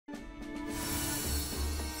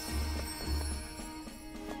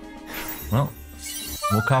Well,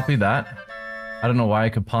 we'll copy that. I don't know why I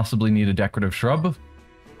could possibly need a decorative shrub.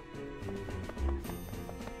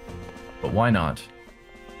 But why not?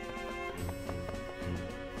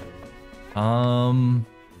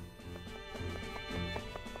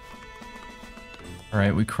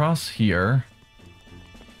 Alright, we cross here.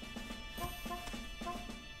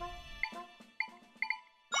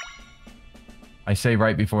 I say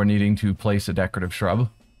right before needing to place a decorative shrub.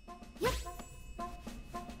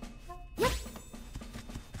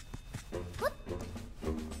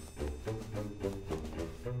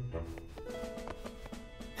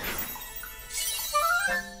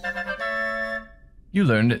 You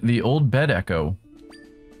learned the old bed echo.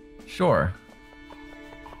 Sure.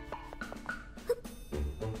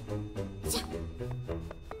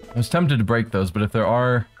 I was tempted to break those, but if there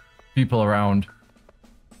are people around,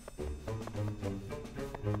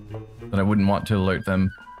 then I wouldn't want to alert them.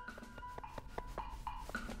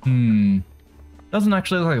 Doesn't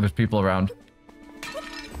actually look like there's people around.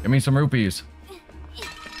 Give me some rupees.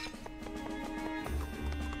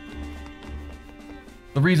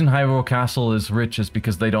 The reason Hyrule Castle is rich is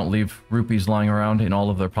because they don't leave rupees lying around in all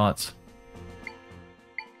of their pots.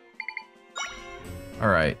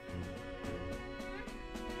 Alright.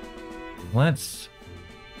 Let's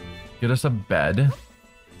get us a bed.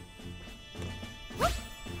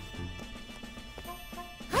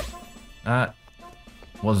 That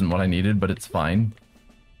wasn't what I needed, but it's fine.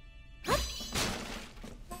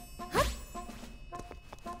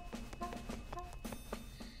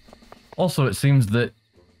 Also, it seems that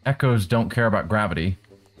echoes don't care about gravity,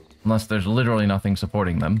 unless there's literally nothing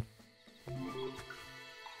supporting them.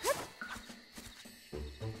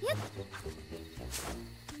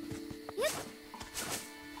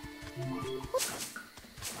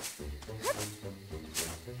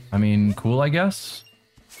 I mean, cool, I guess?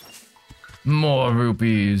 More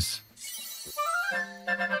rupees!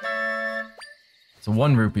 It's a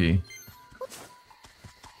 1 rupee.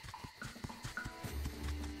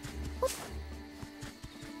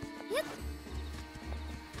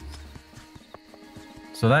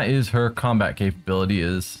 So that is her combat capability,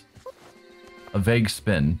 is a vague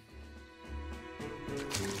spin.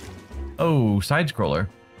 Oh, side-scroller.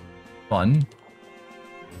 Fun.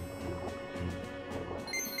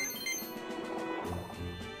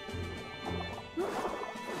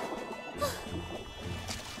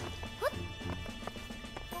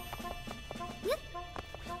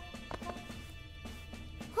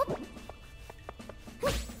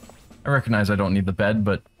 I recognize I don't need the bed,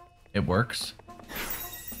 but it works.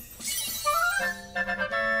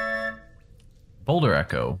 Boulder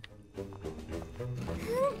Echo.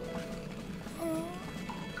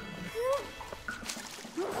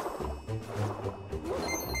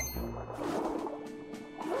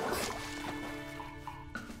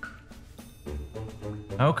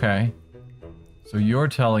 Okay. So you're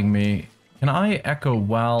telling me, can I echo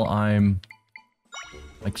while I'm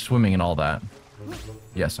like swimming and all that?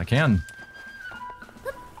 Yes, I can.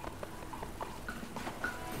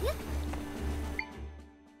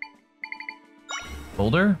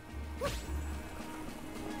 Boulder?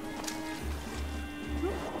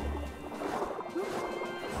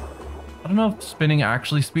 I don't know if spinning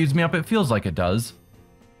actually speeds me up. It feels like it does.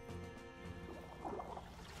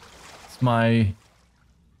 It's my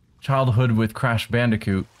childhood with Crash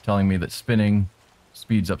Bandicoot telling me that spinning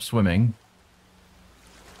speeds up swimming.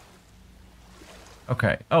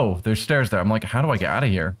 Okay. Oh, there's stairs there. I'm like, how do I get out of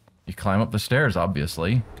here? You climb up the stairs,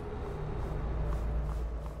 obviously.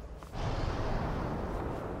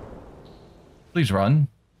 Please run.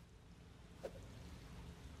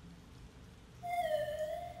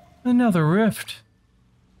 Another rift.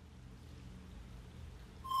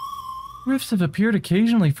 Rifts have appeared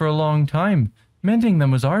occasionally for a long time. Mending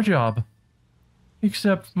them was our job.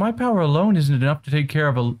 Except my power alone isn't enough to take care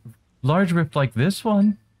of a large rift like this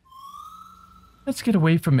one. Let's get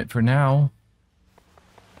away from it for now.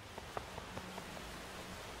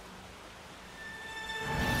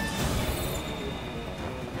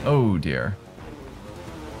 Oh dear.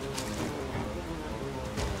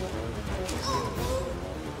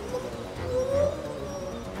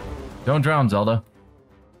 Don't drown, Zelda.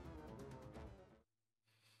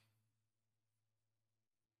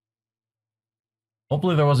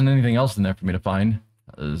 Hopefully there wasn't anything else in there for me to find,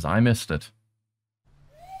 as I missed it.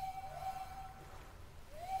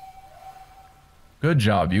 Good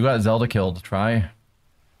job, you got Zelda killed. Try.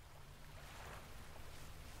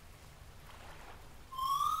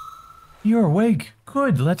 You're awake.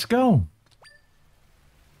 Good, let's go.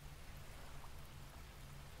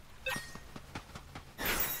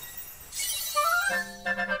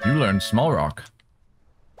 You learned Small Rock.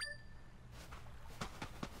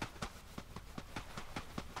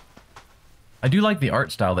 I do like the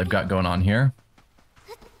art style they've got going on here.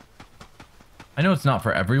 I know it's not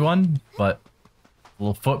for everyone, but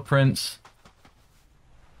little footprints.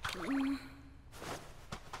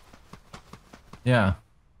 Yeah.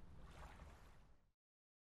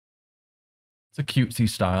 It's a cutesy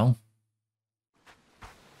style.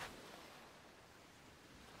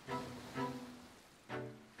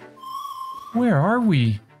 Where are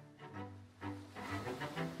we?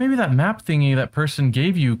 Maybe that map thingy that person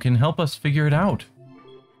gave you can help us figure it out.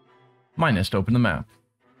 Minus to open the map.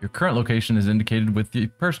 Your current location is indicated with the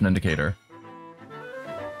person indicator.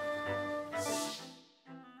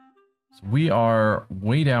 So we are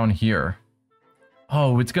way down here.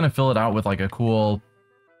 Oh, it's gonna fill it out with like a cool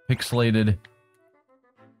pixelated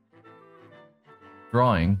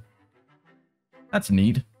drawing. That's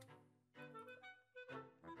neat.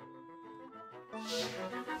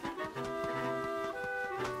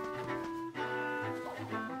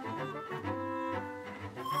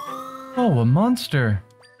 Oh, a monster.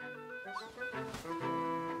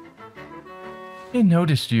 It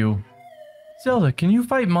noticed you. Zelda, can you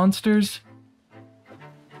fight monsters?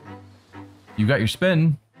 You got your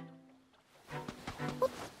spin.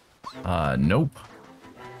 Nope.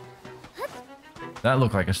 That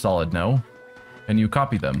looked like a solid no. Can you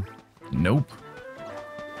copy them? Nope.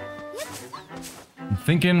 I'm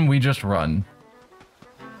thinking we just run.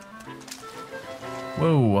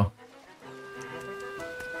 Whoa.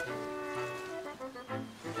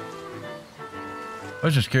 I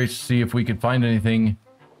was just curious to see if we could find anything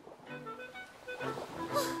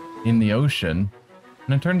in the ocean.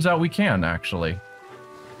 And it turns out we can, actually.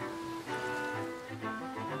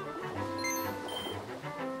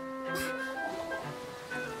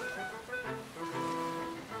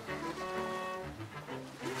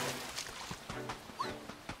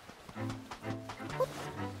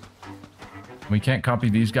 We can't copy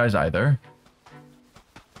these guys either.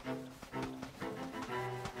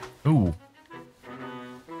 Ooh.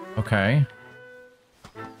 Okay.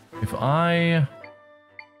 If I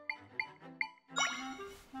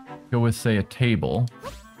go with, say, a table.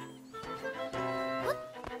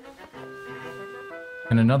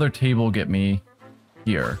 Can another table get me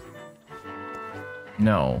here?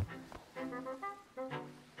 No.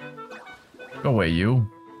 Go away, you.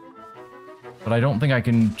 But I don't think I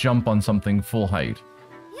can jump on something full height.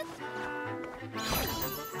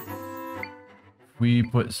 If we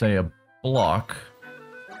put, say, a block,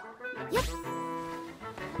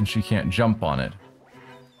 and she can't jump on it.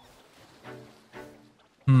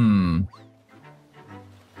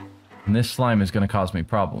 And this slime is going to cause me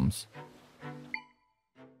problems.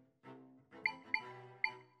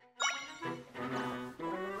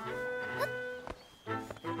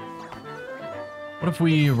 What if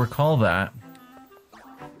we recall that?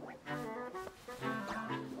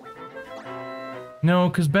 No,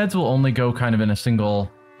 because beds will only go kind of in a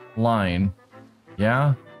single line.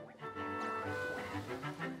 Yeah?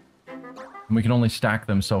 And we can only stack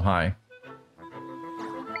them so high.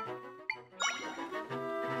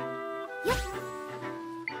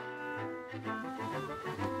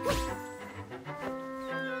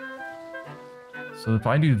 So if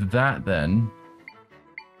I do that then,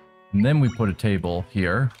 and then we put a table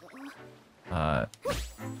here,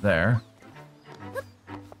 there.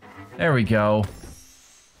 There we go.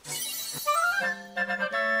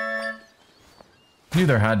 Knew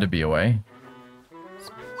there had to be a way.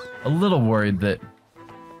 A little worried that...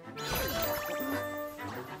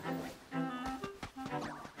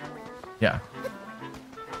 Yeah.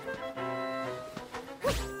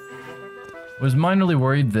 Was minorly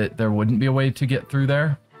worried that there wouldn't be a way to get through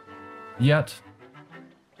there yet.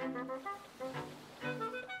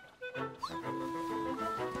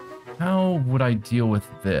 How would I deal with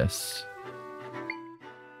this?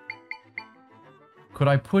 Could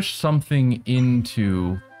I push something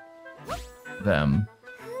into them?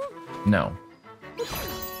 No.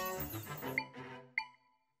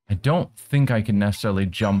 I don't think I can necessarily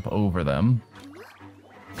jump over them.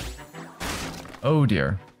 Oh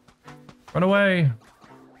dear. Run away!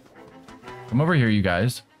 Come over here, you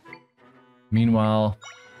guys. Meanwhile,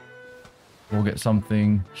 we'll get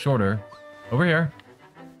something shorter. Over here.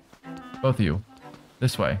 Both of you.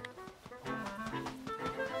 This way.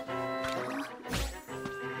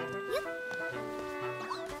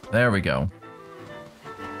 There we go.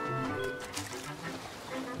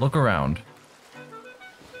 Look around.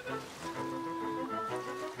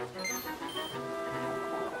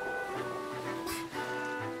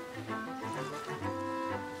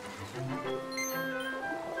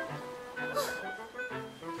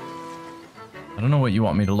 I don't know what you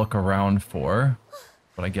want me to look around for,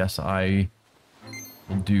 but I guess I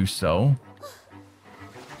will do so.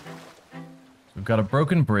 We've got a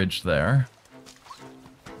broken bridge there.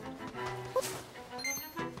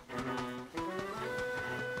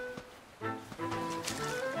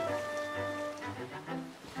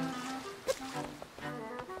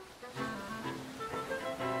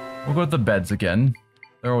 We'll go with the beds again.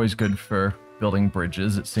 They're always good for building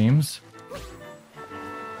bridges, it seems.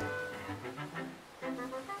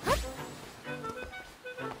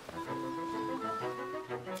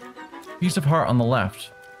 Piece of heart on the left.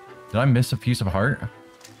 Did I miss a piece of heart?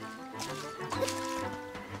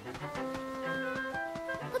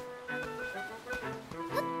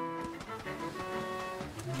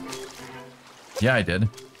 Yeah, I did.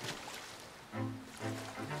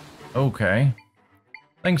 Okay.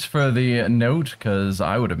 Thanks for the note, because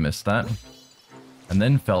I would have missed that. And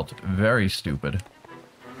then felt very stupid.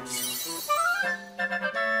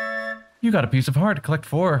 You got a piece of heart. Collect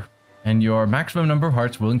 4. And your maximum number of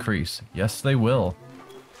hearts will increase. Yes, they will.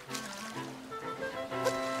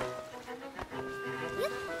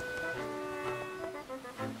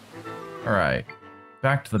 Alright.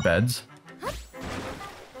 Back to the beds.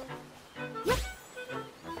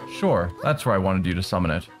 Sure, that's where I wanted you to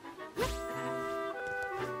summon it.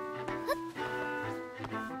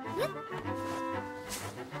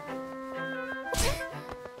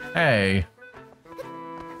 Hey.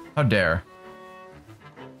 How dare.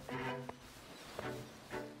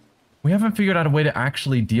 We haven't figured out a way to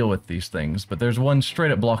actually deal with these things, but there's one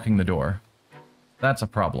straight up blocking the door. That's a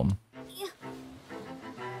problem.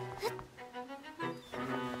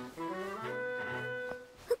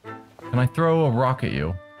 Can I throw a rock at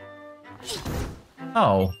you?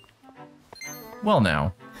 Oh. Well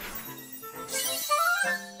now.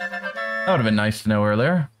 That would have been nice to know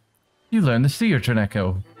earlier. You learned the sea urchin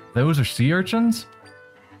echo. Those are sea urchins?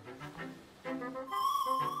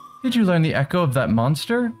 Did you learn the echo of that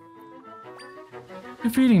monster?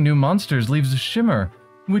 Defeating new monsters leaves a shimmer,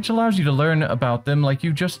 which allows you to learn about them like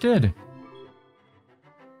you just did.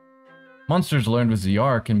 Monsters learned with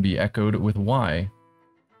ZR can be echoed with Y.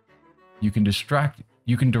 You can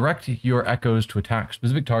direct your echoes to attack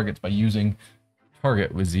specific targets by using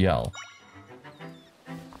target with ZL.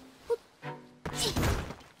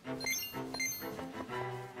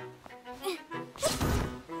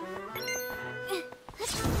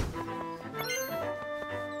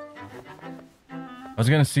 I was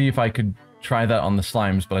gonna see if I could try that on the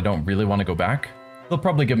slimes, but I don't really want to go back. They'll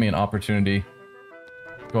probably give me an opportunity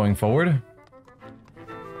going forward.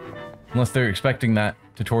 Unless they're expecting that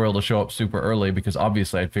tutorial to show up super early, because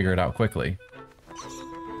obviously I'd figure it out quickly.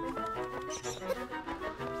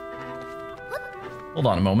 Hold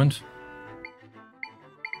on a moment.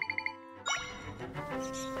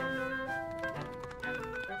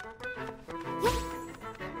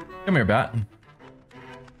 Come here, bat.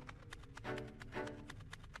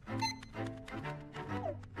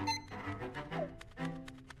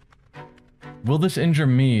 Will this injure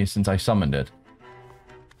me since I summoned it?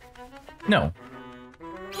 No.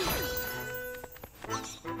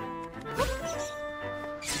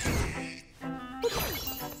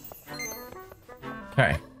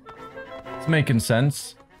 Okay. It's making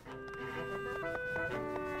sense.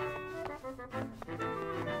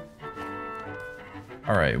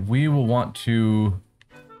 Alright, we will want to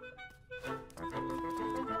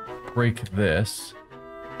break this.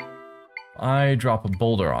 I drop a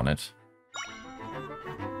boulder on it.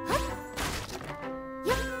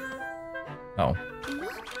 Oh.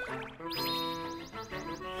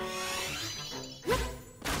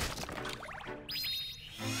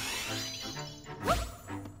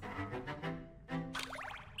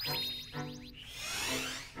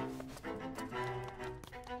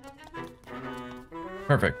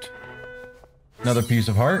 Perfect. Another piece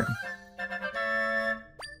of heart.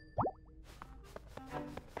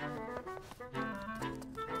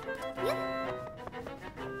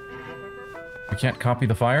 We can't copy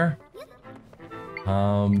the fire?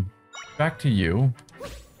 Back to you.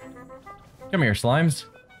 Come here, slimes.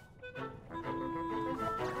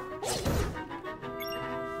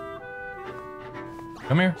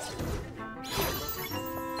 Come here.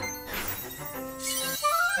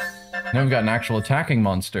 Now we've got an actual attacking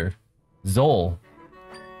monster. Zol.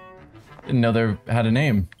 Didn't know they had a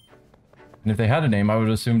name. And if they had a name, I would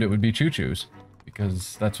have assumed it would be Choo-Choos.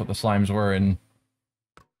 Because that's what the slimes were in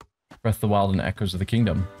Breath of the Wild and Echoes of the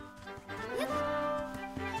Kingdom.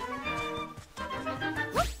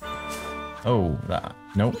 Oh, that.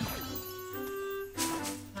 Nope.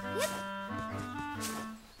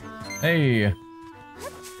 Hey.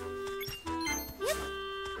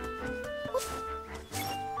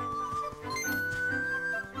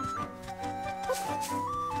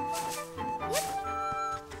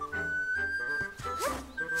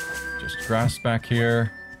 Grass back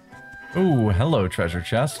here. Ooh, hello, treasure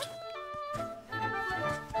chest.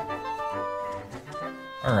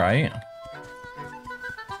 Alright.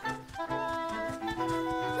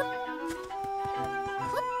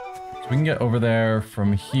 So we can get over there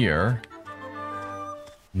from here.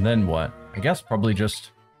 And then what? I guess probably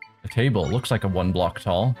just a table. It looks like a 1 block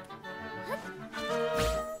tall.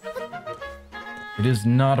 It is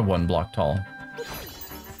not a 1 block tall.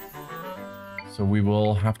 So we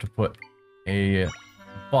will have to put a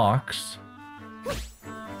box.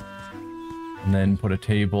 And then put a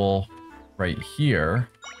table right here.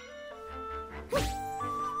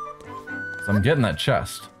 So I'm getting that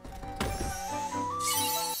chest.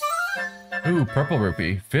 Ooh, purple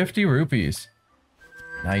rupee. 50 rupees.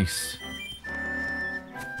 Nice.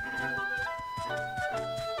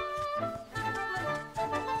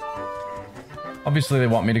 Obviously, they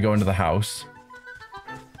want me to go into the house.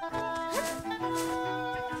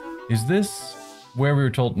 Is this where we were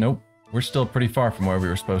told? Nope. We're still pretty far from where we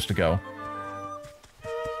were supposed to go.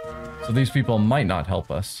 So these people might not help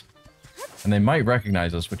us. And they might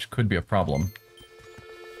recognize us, which could be a problem.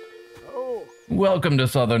 Welcome to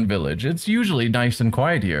Southern Village. It's usually nice and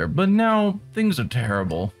quiet here, but now things are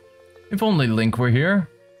terrible. If only Link were here.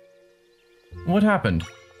 What happened?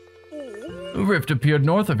 A rift appeared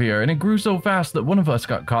north of here, and it grew so fast that one of us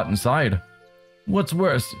got caught inside. What's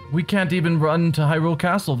worse, we can't even run to Hyrule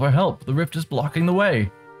Castle for help. The rift is blocking the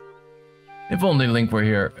way. If only Link were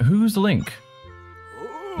here. Who's Link?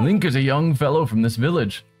 Link is a young fellow from this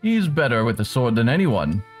village. He's better with the sword than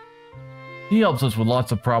anyone. He helps us with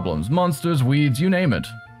lots of problems, monsters, weeds, you name it.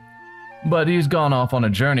 But he's gone off on a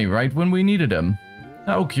journey right when we needed him.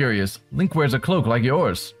 How curious, Link wears a cloak like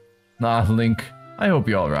yours. Ah, Link, I hope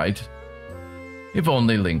you're alright. If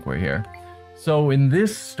only Link were here. So in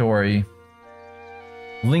this story,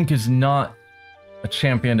 Link is not a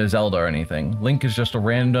champion to Zelda or anything. Link is just a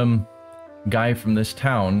random guy from this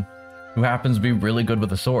town who happens to be really good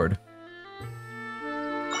with a sword.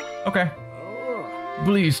 Okay.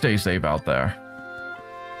 Please stay safe out there.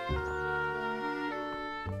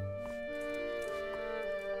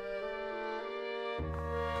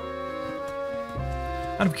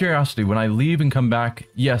 Out of curiosity, when I leave and come back,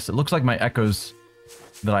 yes, it looks like my echoes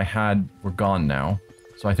that I had were gone now.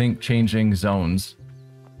 So I think changing zones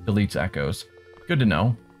deletes echoes. Good to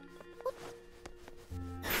know.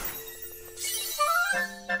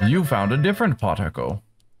 You found a different pot echo.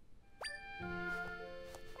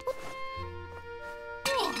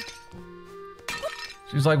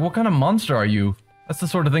 She's like, what kind of monster are you? That's the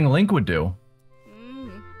sort of thing Link would do.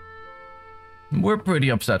 We're pretty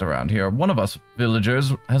upset around here. One of us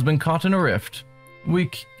villagers has been caught in a rift. We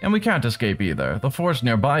can't escape either. The forest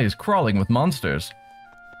nearby is crawling with monsters.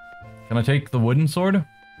 Can I take the wooden sword?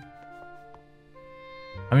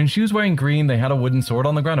 I mean, she was wearing green. They had a wooden sword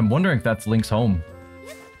on the ground. I'm wondering if that's Link's home.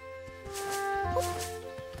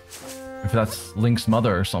 If that's Link's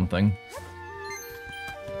mother or something.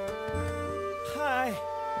 Hi.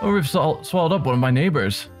 A rift swallowed up one of my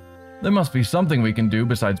neighbors. There must be something we can do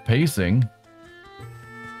besides pacing.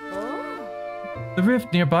 The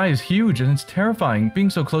rift nearby is huge and it's terrifying, being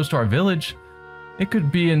so close to our village. It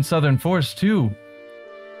could be in Southern Forest too.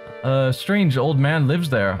 A strange old man lives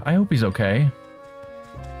there. I hope he's okay.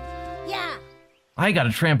 Yeah. I got a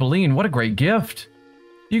trampoline. What a great gift.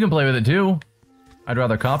 You can play with it too. I'd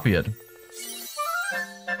rather copy it.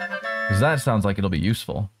 Because that sounds like it'll be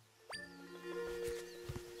useful.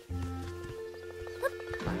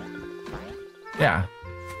 Yeah.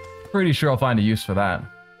 Pretty sure I'll find a use for that.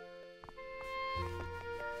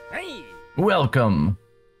 Hey. Welcome.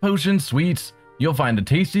 Potions, sweets. You'll find a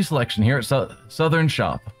tasty selection here at Southern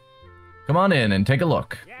Shop. Come on in and take a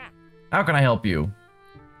look. Yeah. How can I help you?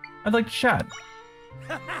 I'd like to chat.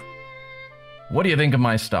 What do you think of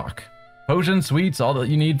my stock? Potions, sweets, all that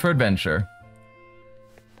you need for adventure.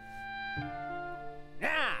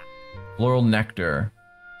 Yeah. Floral nectar.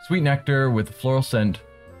 Sweet nectar with floral scent.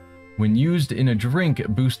 When used in a drink,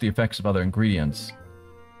 it boosts the effects of other ingredients.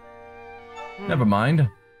 Never mind.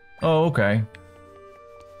 Oh, okay.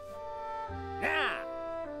 Yeah.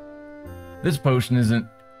 This potion is an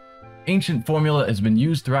ancient formula that has been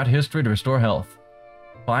used throughout history to restore health.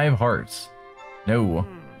 5 hearts. No.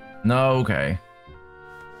 No, okay.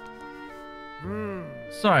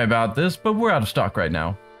 Sorry about this, but we're out of stock right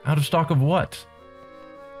now. Out of stock of what?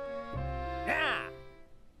 Yeah.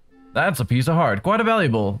 That's a piece of heart. Quite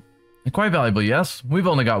valuable, yes. We've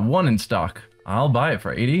only got 1 in stock. I'll buy it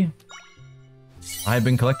for 80. I've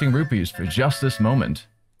been collecting rupees for just this moment.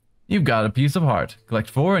 You've got a piece of heart. Collect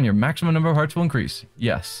 4 and your maximum number of hearts will increase.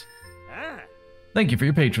 Yes. Ah. Thank you for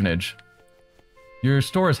your patronage. Your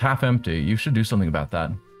store is half empty. You should do something about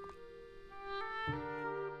that.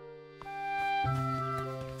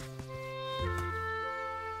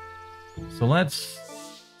 So let's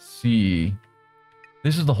see.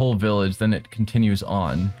 This is the whole village, then it continues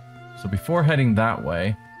on. So before heading that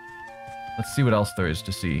way, let's see what else there is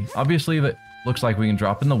to see. Obviously, that looks like we can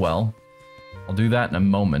drop in the well. I'll do that in a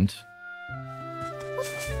moment.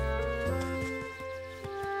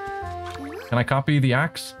 Can I copy the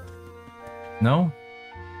axe? No?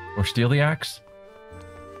 Or steal the axe?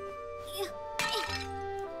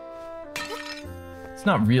 It's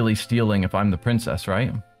not really stealing if I'm the princess,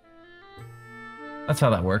 right? That's how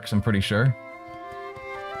that works, I'm pretty sure.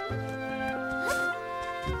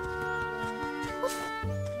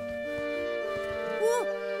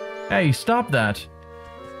 Hey, stop that!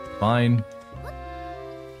 Fine.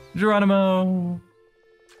 Geronimo!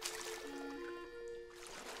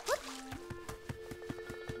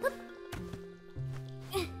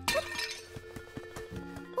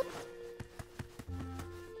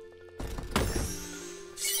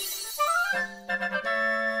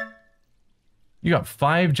 You got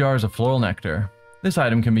 5 jars of floral nectar. This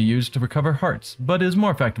item can be used to recover hearts, but is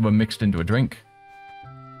more effective when mixed into a drink.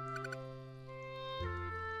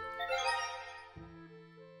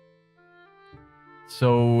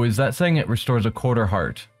 So, is that saying it restores a quarter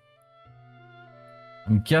heart?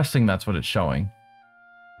 I'm guessing that's what it's showing,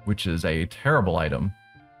 which is a terrible item.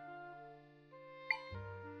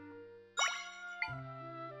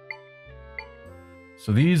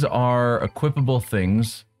 So these are equipable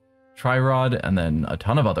things, tri-rod, and then a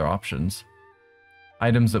ton of other options.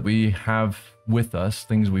 Items that we have with us,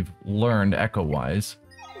 things we've learned echo-wise.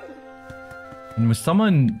 And was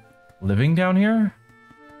someone living down here?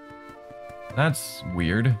 That's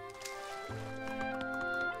weird.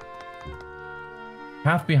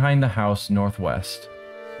 Path behind the house, northwest.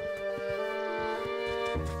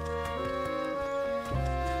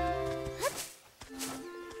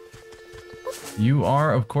 You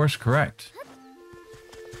are, of course, correct.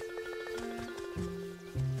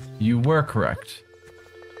 You were correct.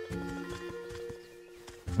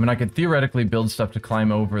 I mean, I could theoretically build stuff to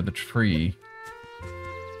climb over the tree.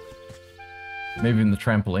 Maybe in the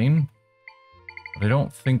trampoline. But I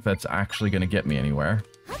don't think that's actually going to get me anywhere.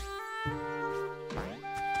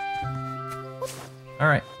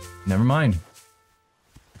 Alright, never mind.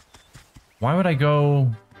 Why would I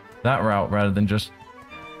go that route rather than just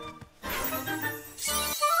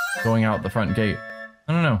going out the front gate?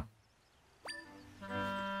 I don't know.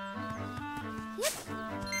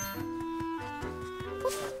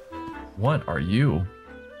 What are you?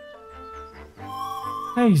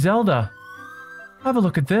 Hey, Zelda! Have a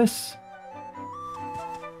look at this!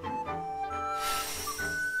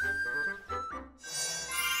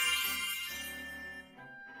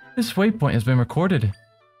 This waypoint has been recorded.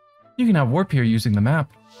 You can now warp here using the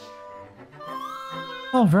map.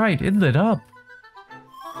 All right, it lit up.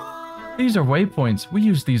 These are waypoints. We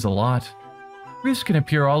use these a lot. Rifts can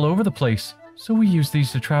appear all over the place, so we use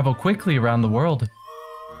these to travel quickly around the world.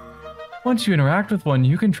 Once you interact with one,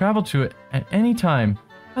 you can travel to it at any time.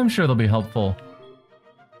 I'm sure they'll be helpful.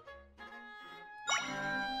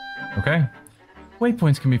 Okay.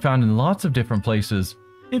 Waypoints can be found in lots of different places.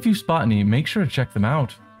 If you spot any, make sure to check them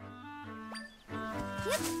out.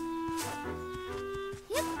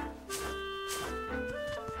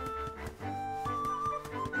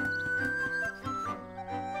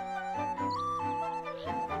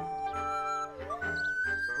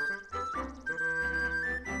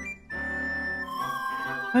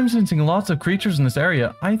 I'm sensing lots of creatures in this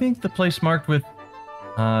area. I think the place marked with,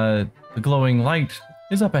 the glowing light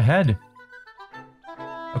is up ahead.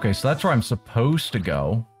 Okay, so that's where I'm supposed to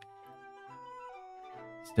go.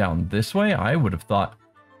 It's down this way? I would have thought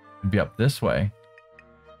it'd be up this way.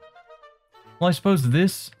 Well, I suppose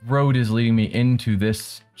this road is leading me into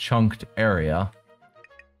this chunked area,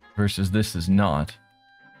 versus this is not.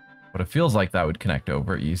 But it feels like that would connect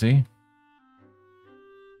over easy.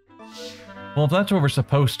 Well, if that's where we're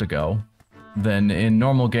supposed to go, then in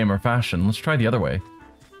normal gamer fashion, let's try the other way.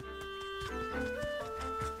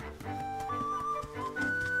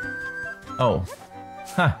 Oh.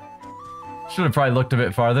 Ha! Should have probably looked a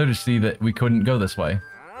bit farther to see that we couldn't go this way.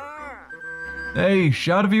 Hey,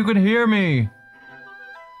 shout if you can hear me!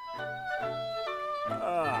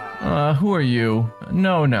 Who are you?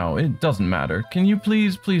 No, it doesn't matter. Can you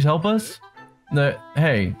please help us?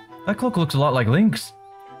 Hey, that cloak looks a lot like Link's.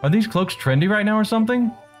 Are these cloaks trendy right now or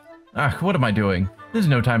something? Ah, what am I doing? This is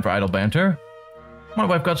no time for idle banter. My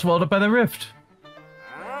wife got swallowed up by the rift.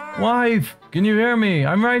 Wife, can you hear me?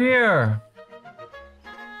 I'm right here.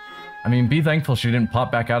 I mean, be thankful she didn't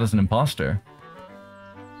pop back out as an imposter.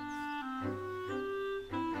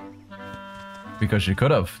 because she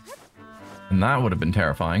could have. And that would have been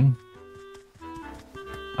terrifying.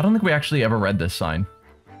 I don't think we actually ever read this sign.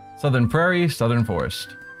 Southern Prairie, Southern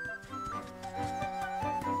Forest.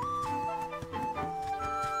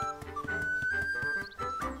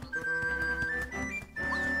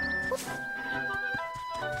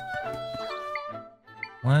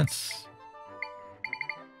 Let's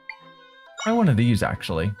try one of these,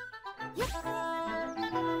 actually.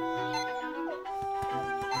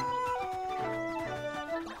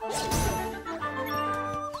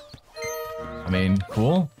 I mean,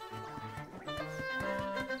 cool.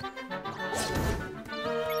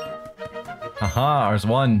 Haha, ours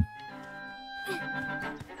won.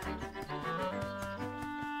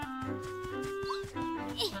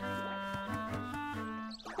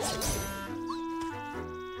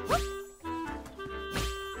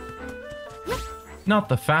 Not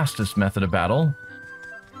the fastest method of battle.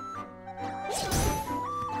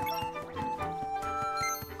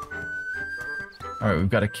 Alright, we've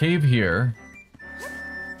got a cave here.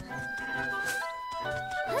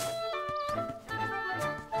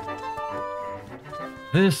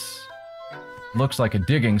 This looks like a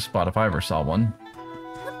digging spot if I ever saw one.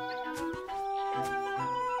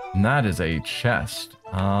 And that is a chest.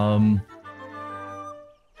 Let's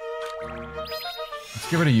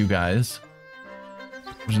get rid of you guys.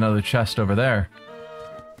 There's another chest over there.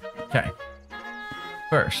 Okay.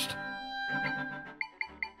 First.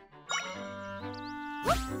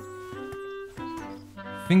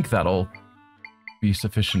 I think that'll be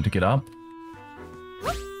sufficient to get up.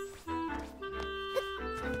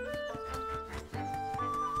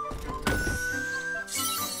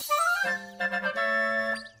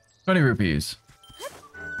 ₹20.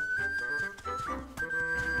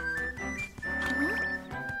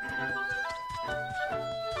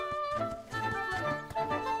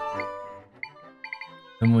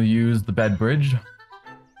 Then we'll use the bed bridge.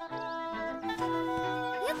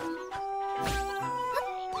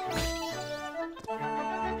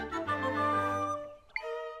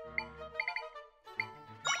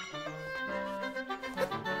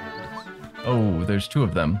 Oh, there's two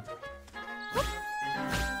of them.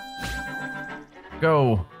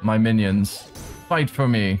 Go, my minions. Fight for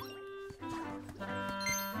me.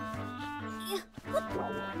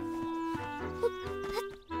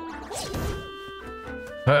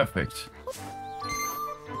 Perfect.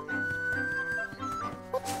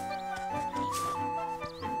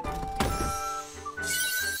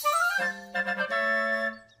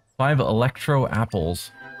 Five electro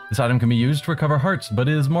apples. This item can be used to recover hearts, but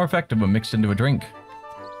it is more effective when mixed into a drink.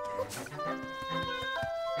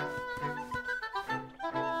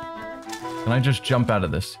 Can I just jump out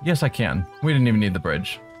of this? Yes, I can. We didn't even need the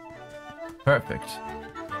bridge. Perfect.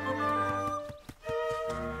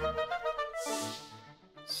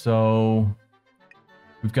 So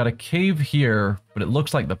we've got a cave here, but it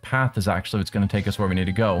looks like the path is actually what's going to take us where we need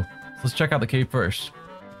to go. So let's check out the cave first.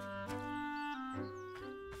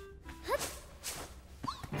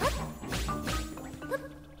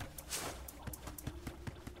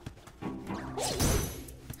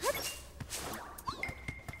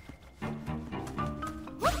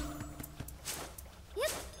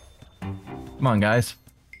 Come on, guys.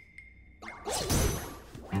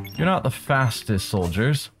 You're not the fastest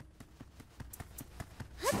soldiers.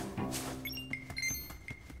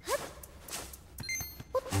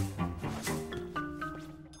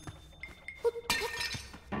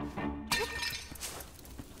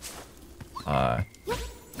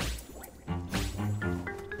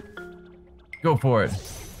 Go for it.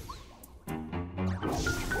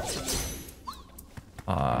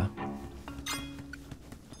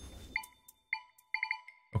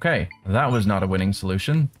 Okay, that was not a winning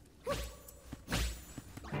solution.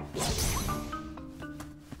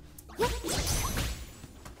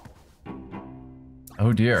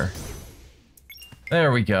 Oh dear.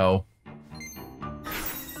 There we go.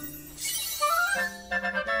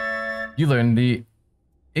 You learned the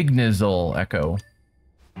Ignizel echo.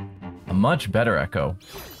 A much better echo.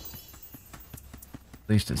 At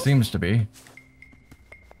least it seems to be.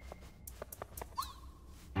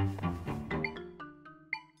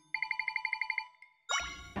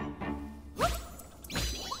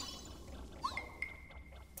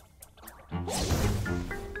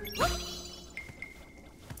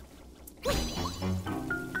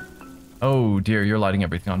 Oh dear, you're lighting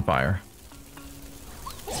everything on fire.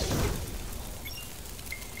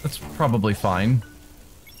 That's probably fine.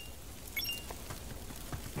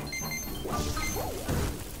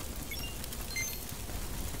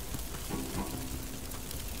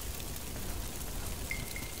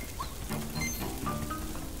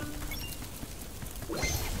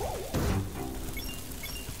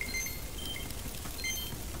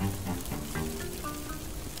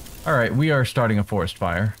 Alright, we are starting a forest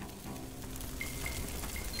fire.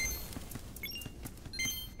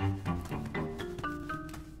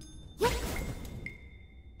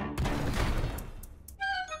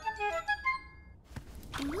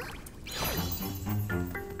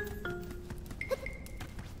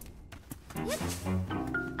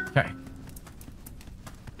 Okay.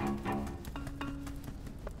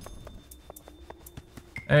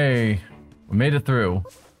 Hey, we made it through.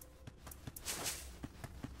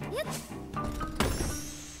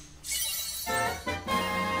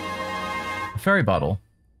 A fairy bottle.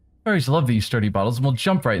 Fairies love these sturdy bottles and will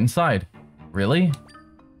jump right inside. Really?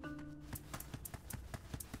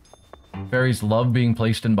 Fairies love being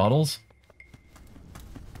placed in bottles?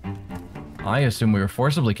 I assume we were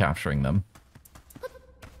forcibly capturing them.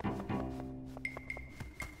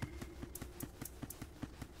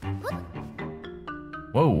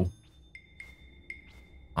 Whoa.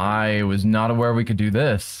 I was not aware we could do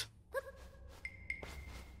this.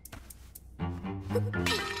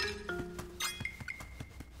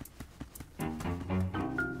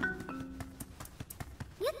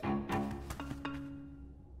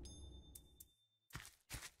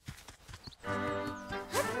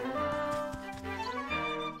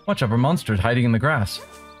 Watch out for monsters hiding in the grass.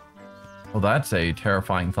 Well, that's a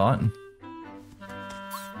terrifying thought.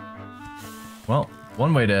 Well,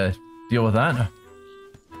 one way to deal with that,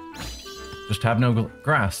 just have no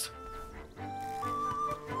grass.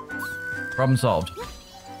 Problem solved.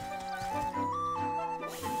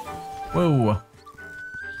 Whoa.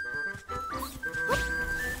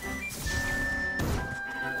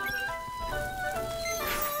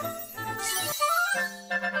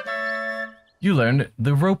 You learned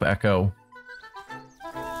the rope echo.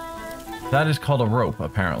 That is called a rope,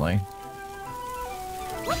 apparently.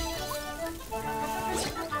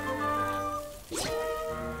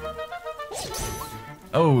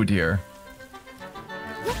 Oh dear.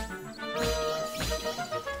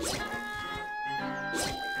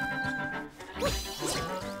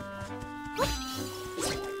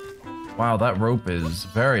 Wow, that rope is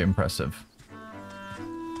very impressive.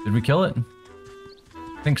 Did we kill it?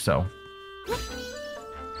 I think so.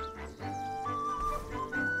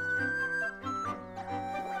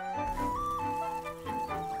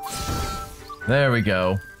 There we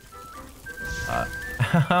go.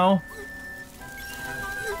 How?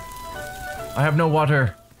 I have no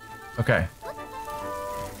water. Okay.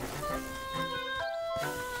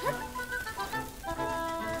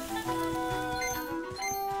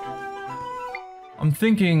 I'm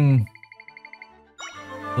thinking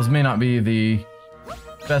those may not be the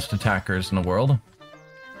best attackers in the world.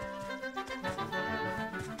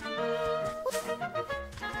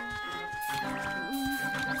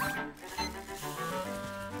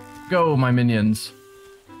 Go, my minions.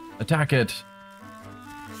 Attack it.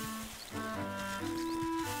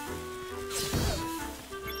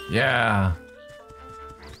 Yeah.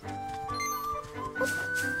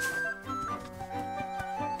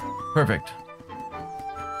 Perfect.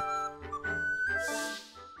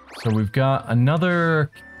 So we've got another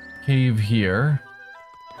cave here.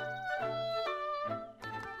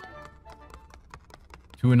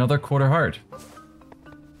 To another quarter heart.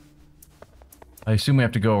 I assume we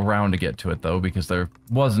have to go around to get to it, though, because there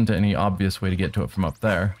wasn't any obvious way to get to it from up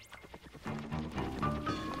there.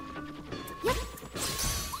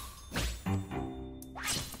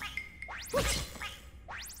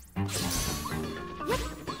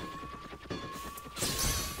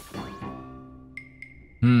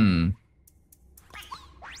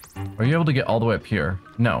 Are you able to get all the way up here?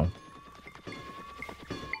 No.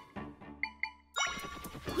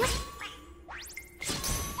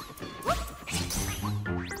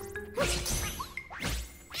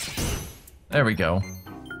 There we go.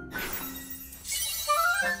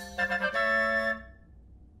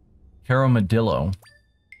 Caramadillo.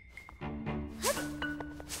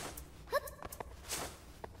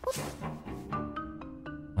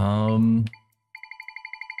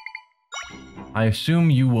 I assume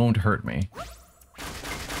you won't hurt me.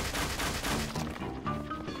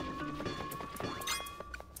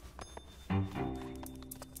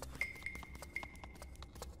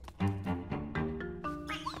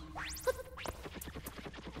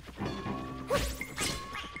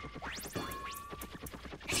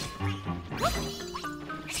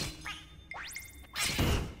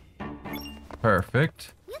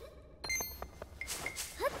 Perfect.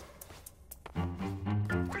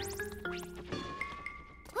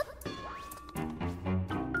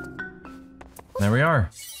 There we are.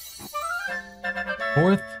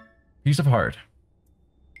 Fourth piece of heart.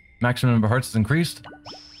 Maximum number of hearts is increased.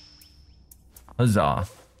 Huzzah.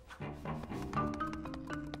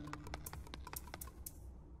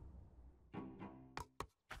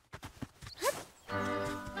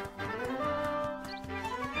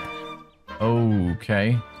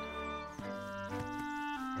 Okay.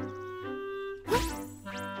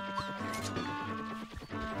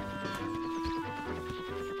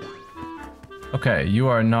 Okay, you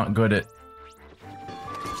are not good at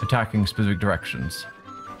attacking specific directions.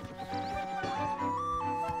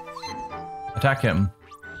 Attack him.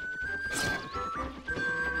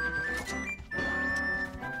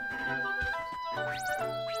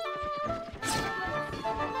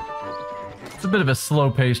 It's a bit of a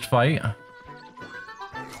slow-paced fight.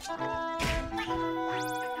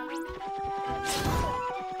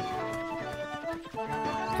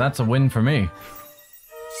 That's a win for me.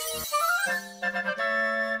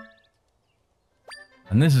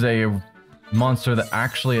 And this is a monster that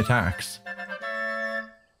actually attacks.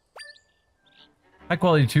 High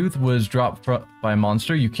quality tooth was dropped by a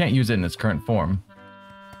monster. You can't use it in its current form.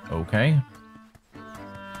 Okay.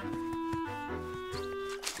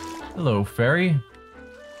 Hello, fairy.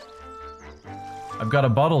 I've got a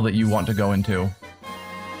bottle that you want to go into.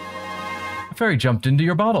 A fairy jumped into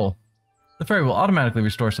your bottle. The fairy will automatically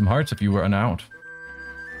restore some hearts if you run out.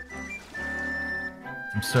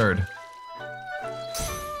 Absurd.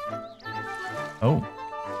 Oh.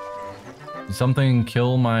 Did something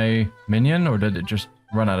kill my minion, or did it just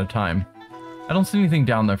run out of time? I don't see anything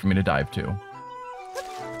down there for me to dive to.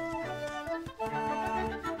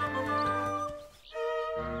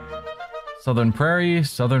 Southern Prairie,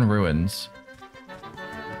 Southern Ruins.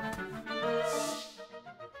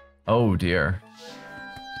 Oh dear.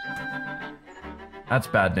 That's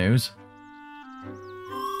bad news.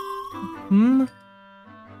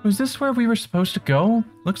 Was this where we were supposed to go?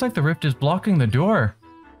 Looks like the rift is blocking the door.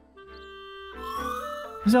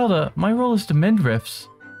 Zelda, my role is to mend rifts.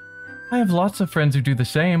 I have lots of friends who do the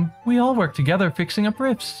same. We all work together fixing up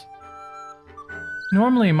rifts.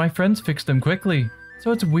 Normally, my friends fix them quickly,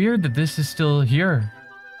 so it's weird that this is still here.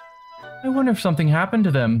 I wonder if something happened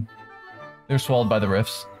to them. They're swallowed by the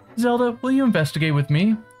rifts. Zelda, will you investigate with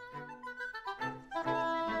me?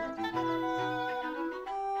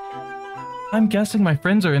 I'm guessing my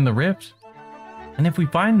friends are in the rift. And if we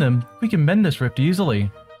find them, we can mend this rift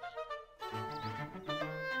easily.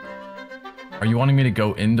 Are you wanting me to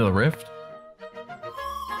go into the rift?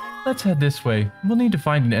 Let's head this way. We'll need to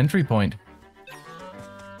find an entry point.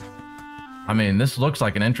 I mean, this looks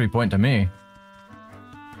like an entry point to me.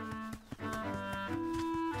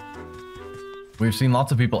 We've seen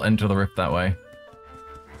lots of people enter the rift that way.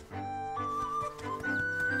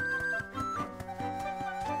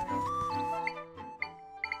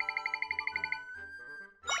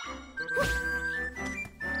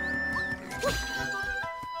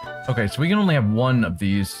 Okay, so we can only have one of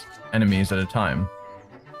these enemies at a time.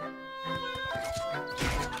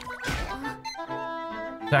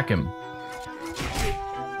 Attack him.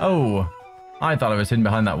 Oh, I thought I was hidden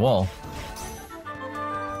behind that wall.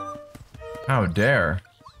 How dare.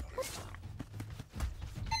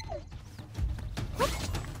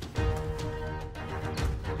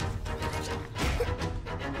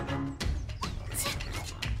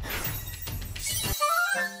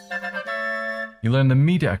 You learn the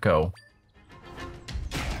meat echo.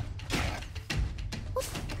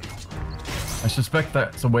 I suspect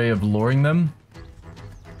that's a way of luring them.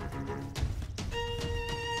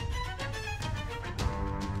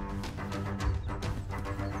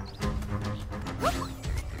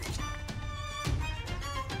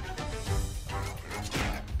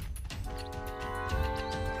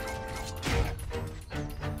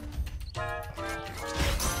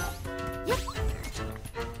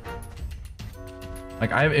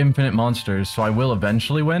 Like, I have infinite monsters, so I will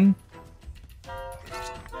eventually win.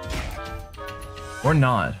 Or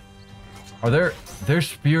not. Are their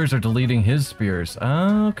spears are deleting his spears.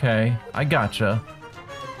 Okay, I gotcha.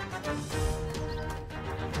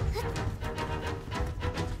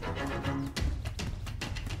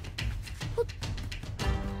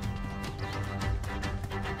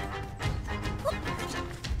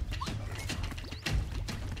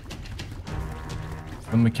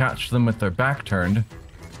 When we catch them with their back turned.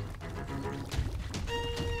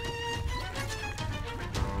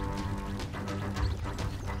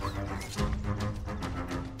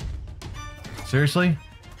 Seriously?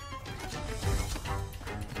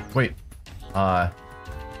 Wait.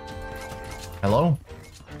 Hello?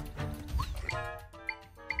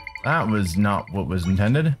 That was not what was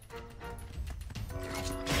intended.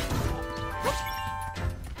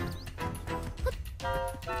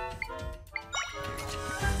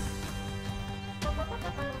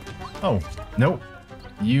 Oh, nope.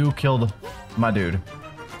 You killed my dude.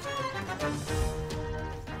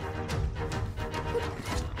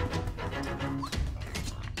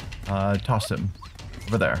 Toss him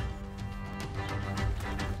over there.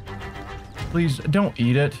 Please, don't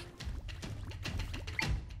eat it.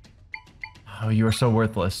 Oh, you are so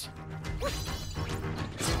worthless.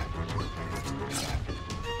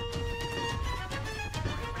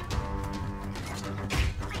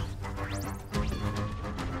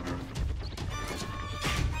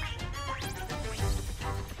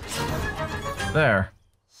 There.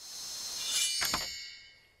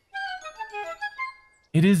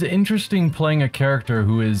 It is interesting playing a character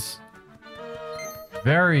who is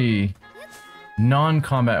very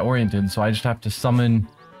non-combat oriented, so I just have to summon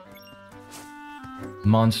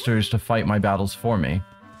monsters to fight my battles for me.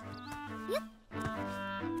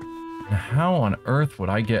 Now, how on earth would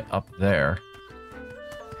I get up there?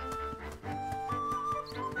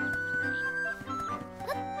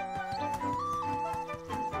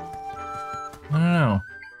 I don't know.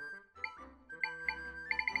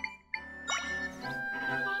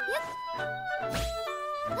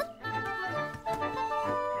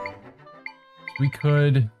 We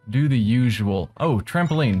could do the usual. Oh,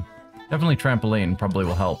 trampoline. Definitely trampoline probably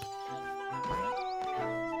will help.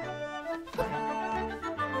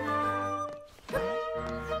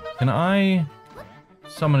 Can I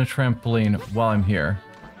summon a trampoline while I'm here?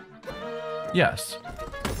 Yes.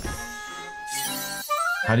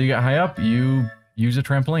 How do you get high up? You use a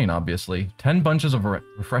trampoline, obviously. 10 bunches of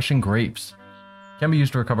refreshing grapes. Can be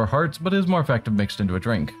used to recover hearts, but is more effective mixed into a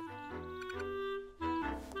drink.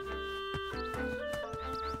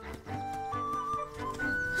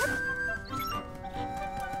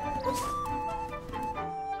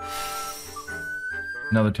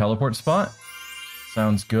 Another teleport spot.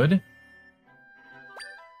 Sounds good.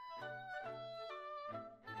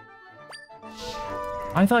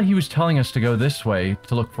 I thought he was telling us to go this way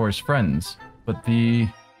to look for his friends, but the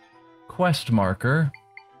quest marker...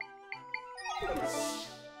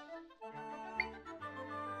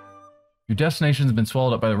 Your destination has been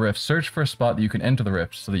swallowed up by the rift. Search for a spot that you can enter the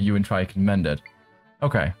rift so that you and Tri can mend it.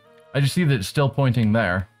 Okay. I just see that it's still pointing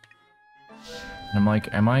there. And I'm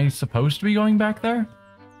like, am I supposed to be going back there?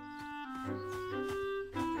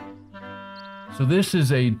 So this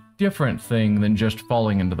is a different thing than just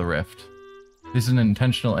falling into the rift. This is an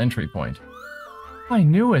intentional entry point. I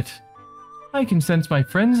knew it. I can sense my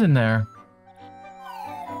friends in there.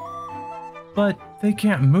 But they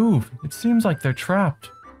can't move. It seems like they're trapped.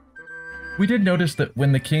 We did notice that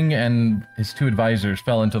when the king and his two advisors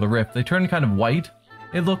fell into the rift, they turned kind of white,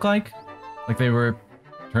 it looked like. Like they were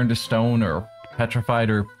turned to stone or petrified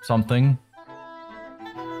or something.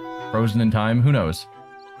 Frozen in time, who knows?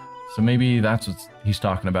 So maybe that's what he's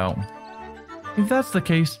talking about. If that's the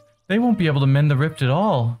case, they won't be able to mend the rift at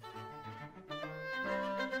all.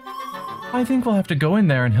 I think we'll have to go in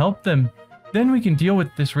there and help them. Then we can deal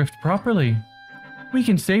with this rift properly. We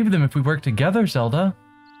can save them if we work together, Zelda.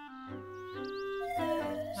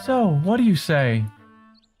 So, what do you say?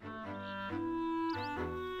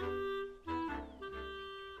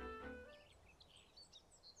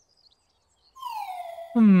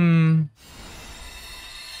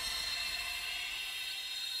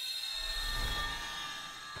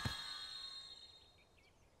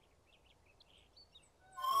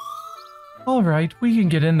 Alright, we can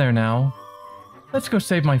get in there now. Let's go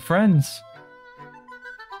save my friends.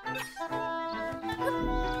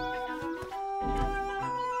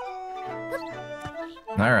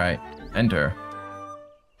 Alright, enter.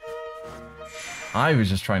 I was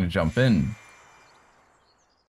just trying to jump in.